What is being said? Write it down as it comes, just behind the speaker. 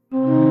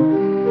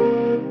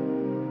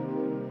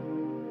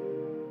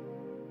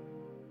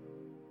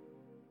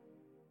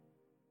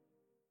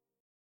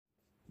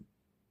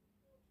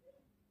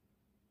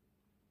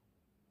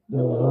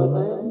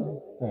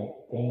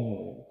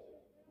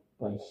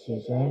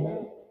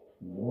Suzanne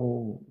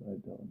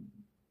Valadon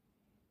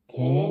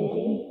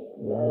Candy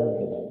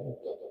Road.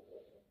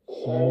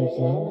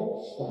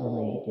 Suzanne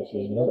sighed as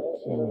she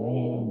looked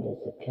around as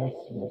the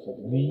customers of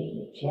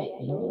Lee Jack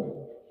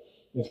Law.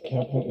 This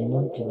cabinet in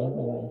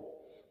Monterey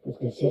was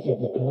considered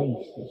the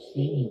place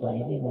esteemed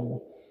by everyone,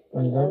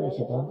 from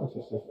lowest of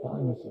artists to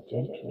finest of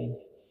gentry.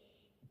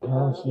 The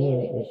past year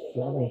it was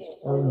flourished,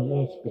 oh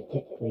yes,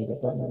 particularly the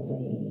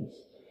Bunnelleys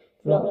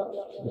flocked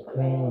to the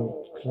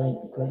crowd,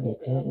 crowded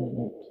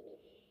cabinet,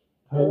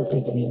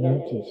 hoping to be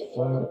noticed,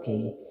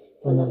 frolicky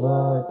from the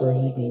wild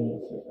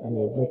babies and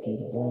their wicked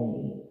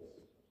ways.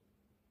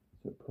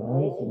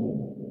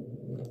 Surprisingly,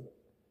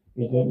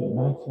 it didn't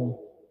matter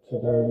to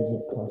those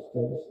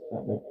impostors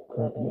that the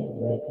cabinet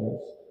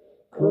regulars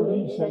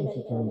coolly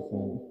sensitized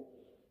them,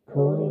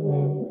 calling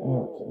them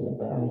out to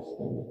embarrass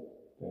them.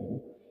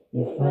 Then,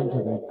 in front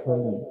of their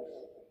colleagues,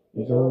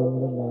 is all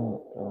the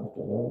lark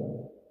after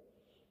all.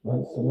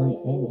 Once the night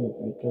ended,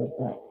 they go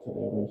back to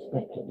their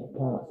respective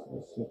parts of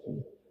the city,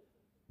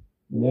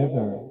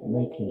 never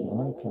making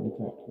eye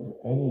contact with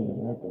any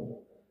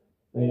rebel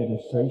they had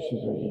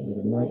associated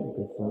with the night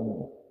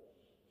before.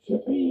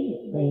 Should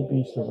they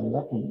be so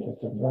lucky as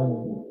to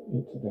run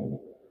into them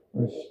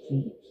on the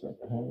streets of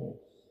Paris?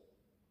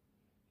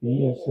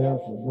 She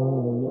herself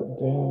will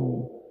look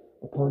down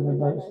upon the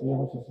most of the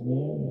artists in the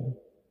area.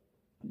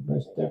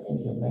 Most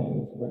definitely a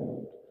man's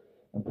world,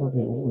 and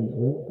probably always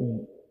would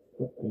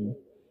be.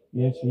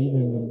 Yes,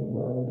 even in the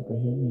world of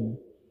Bohemia,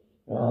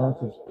 the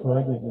artists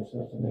prided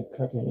themselves on their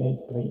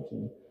cutting-edge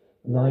painting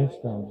and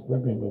lifestyles.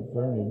 Women were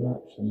very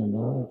much a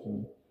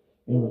minority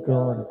in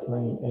regard to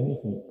playing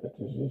anything but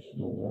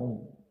traditional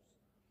roles.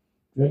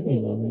 Drinking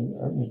women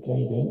only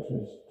gained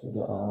interest to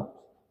the art,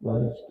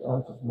 whereas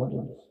artist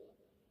models.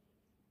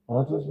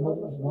 Artist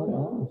models, why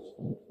ask?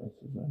 Thought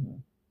Susanna.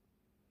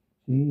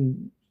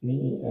 She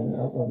and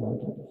other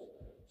models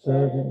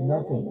served as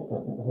nothing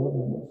but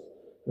halls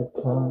that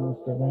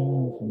passed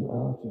around from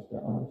artist to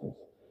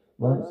artist.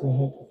 Once they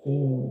had to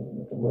feel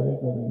that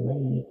whatever they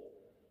made,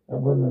 a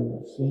woman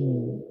would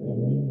see their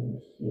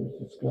muse, she was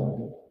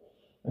discarded,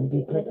 and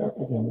be picked up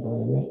again by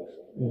the next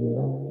in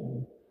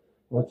line.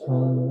 What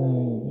time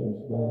man it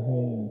was her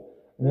hair,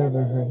 and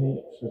over her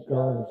hips,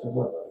 regardless of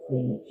what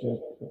feature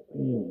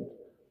appealed.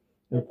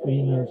 The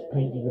females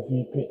painted a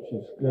few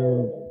pictures,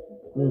 grew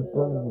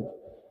bold,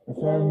 and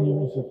found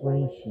new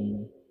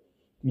inspiration.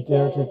 You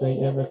doubted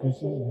they ever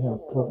considered how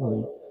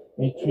poorly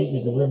they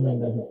treated the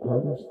women that had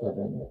posed for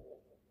them.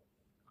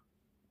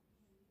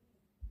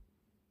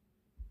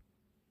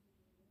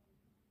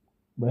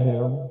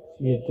 Well,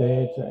 she had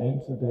dared to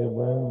enter their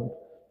world,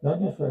 not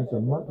just as a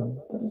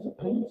model, but as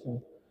a painter,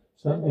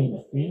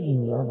 something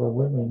few other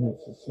women had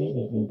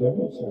succeeded in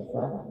doing so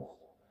fast.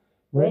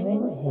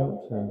 Raymond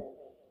helped her,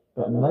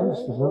 but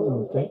most of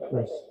all,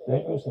 Dacres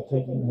had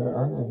taken her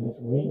under his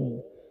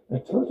wing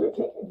and taught her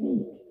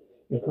technique.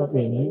 It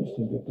probably amused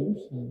him to do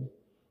so.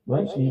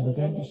 Once he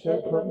began to show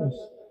promise,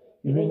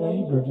 he was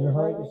able to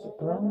hide his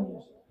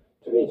surprise.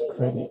 To his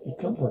credit, he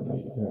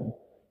complimented her,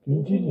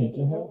 continued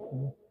to help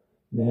her.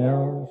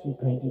 Now she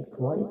painted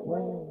quite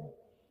well.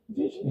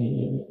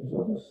 Additionally, he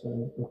was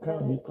also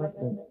currently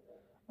pregnant.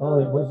 Oh,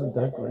 it wasn't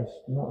Dacres,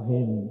 not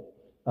him.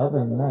 Other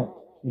than that,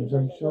 he was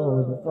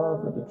unsure of the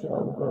father of the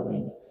child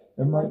growing.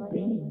 It might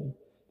be.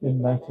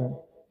 Didn't matter.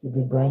 She'd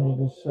been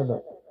branded as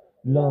Philip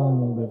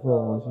long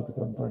before she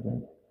became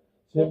pregnant,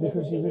 simply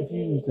because he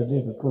refused to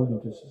live according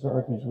to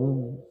society's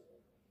rules.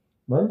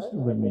 Most of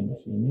the women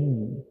she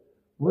knew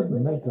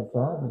wouldn't make a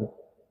father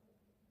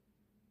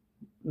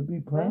to be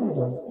proud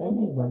of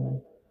anyway.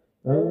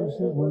 Those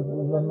who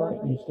would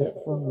unlikely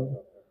step forward.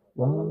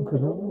 One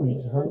could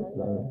always hope,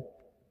 though,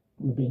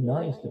 it would be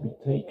nice to be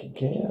taken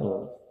care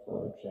of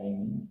for a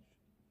change.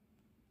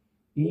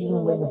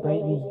 Even when the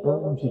baby was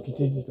born, she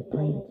continued to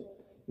paint.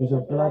 It was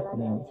her blood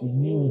now. She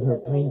knew her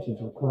paintings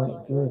were quite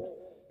good.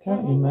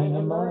 County men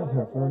admired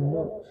her for her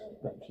looks,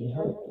 but she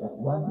hoped that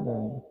one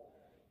day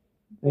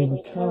they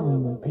would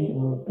come and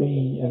people would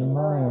be and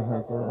admire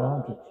her for her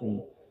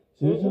artistry.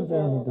 Suzanne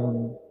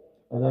Valadon,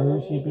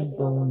 although she had been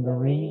born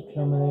Marie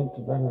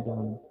Clemente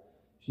Valadon,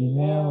 she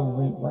now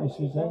went by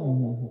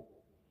Suzanne.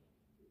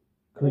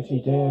 Could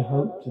she dare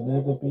hope to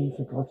never be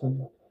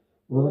forgotten?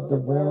 Would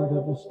the world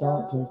ever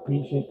start to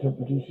appreciate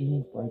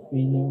competitions by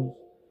females?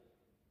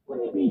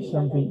 Wouldn't it be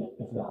something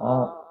if her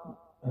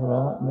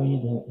art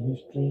made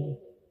history?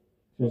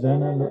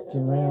 Susanna looked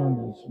around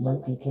the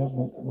smoky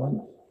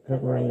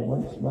cabaret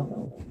once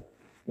more.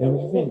 There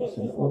was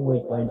Vincent,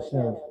 always by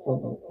himself,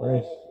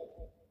 bless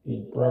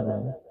his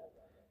brother.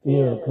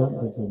 Fear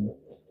accompanied him.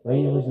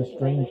 Ray was a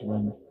strange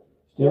one.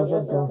 Still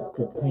the goth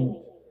could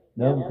paint.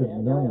 No one could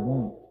deny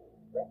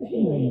that. He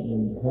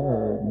even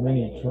heard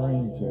many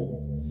trying to.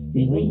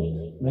 He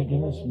winked,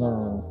 making a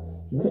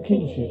smile. He had a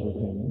kinship with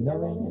him,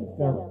 knowing it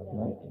felt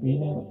like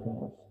being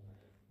outcast.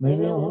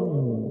 Maybe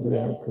all the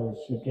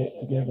outcasts should get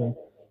together.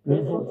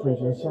 Beautiful trees,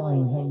 a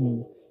sign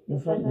hanging in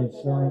front of the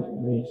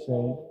sign, they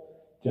said,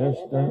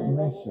 just don't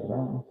mess with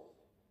us.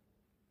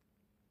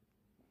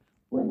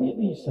 Wouldn't it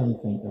be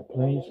something, a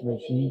place where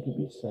she could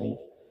be safe,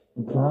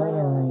 and prying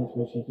eyes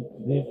where she could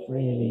live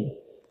freely,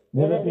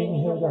 never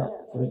being held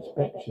up for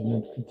inspection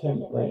and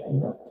contempt by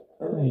not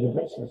only the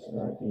rest of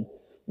society,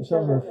 but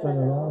some of her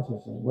fellow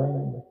artists as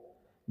well?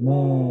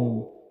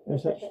 Man, they're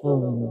such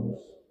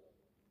fools.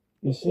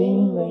 It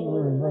seemed they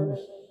were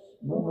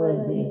more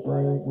big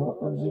brave,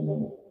 what was in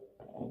their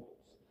pants,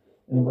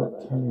 and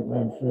what tongue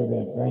ran through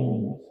their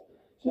veins.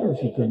 So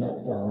she could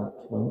not dance,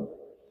 well.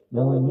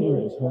 No one knew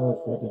it was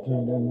hard for her to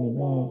turn down the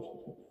man.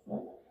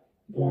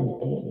 She found a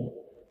pity.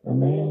 A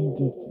man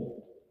did it.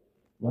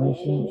 Why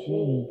shouldn't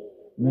she?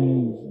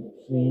 Men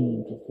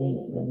seem to think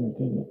women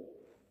did it.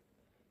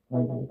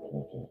 Find a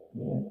pleasure,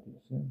 yeah,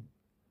 so.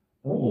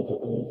 Only to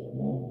please a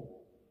man.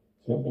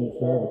 Simply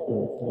felt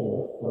if they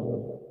were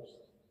followers.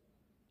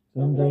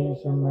 Someday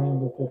some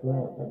man will figure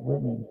out that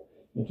women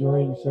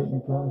enjoy a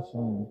certain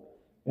pastime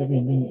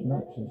every minute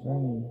much as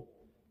they.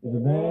 If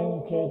a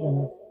man cared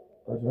enough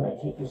or to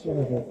actually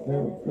consider that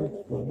very good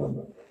for a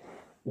woman,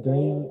 the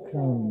day would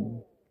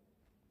came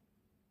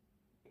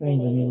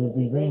when he would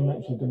be very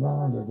much a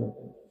demander that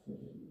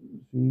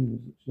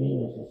she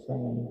was the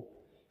same.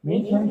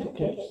 Me trying to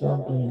catch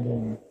something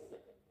and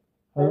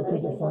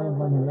hoping to find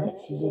one who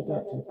actually did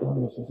that to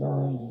promise his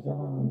eyes, his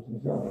arms,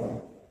 his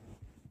other.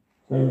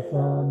 So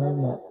far, no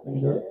luck.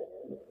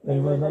 They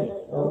were like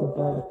old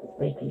dark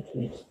bakery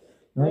treats.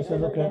 Nice to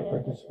look at,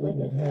 but the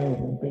splendid hell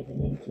and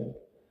bitten into.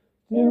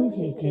 Still, if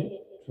you keep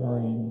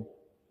trying,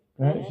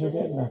 perhaps you'll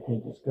get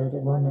lucky.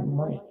 Discover one that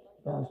might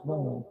last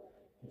more.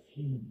 A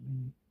few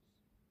minutes.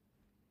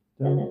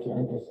 Don't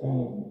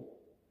understand.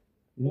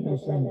 You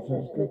understand it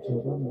feels good to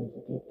a woman as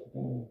it did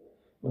today.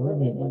 The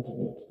women wanted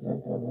it to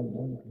go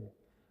longer.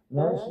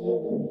 Last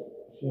year,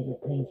 she had a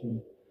painting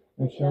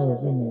and show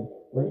of women.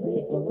 Would it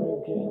be a boy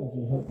again if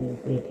you had me a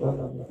big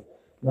brother?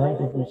 Life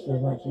would be so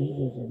much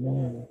easier as a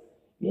man.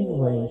 Either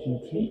way, she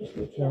teach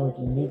the child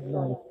to live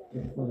life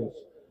to the fullest.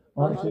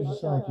 Once in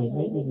society,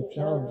 maybe the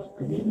child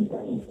could even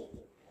date.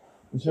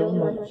 And so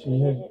much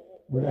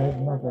would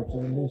add mother to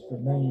the list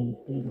of names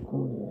people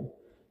called her.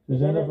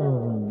 Suzanne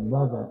Valadon,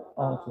 mother,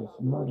 artist,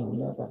 model,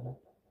 lover.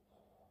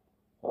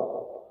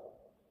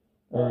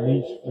 Or at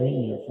least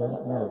 3 or 5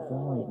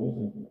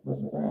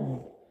 wasn't bad.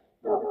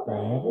 Not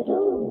bad at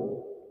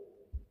all.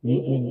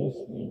 You've been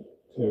listening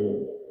to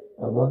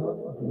A Woman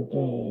Who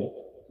Dared.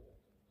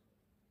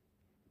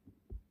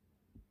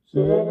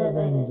 Suzanne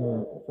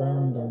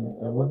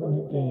Valadon, A Woman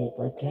Who Dared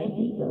by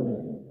Candy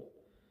Rowland.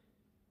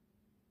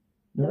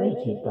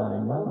 Narrated by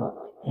Mark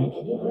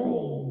Anthony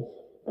Hayes.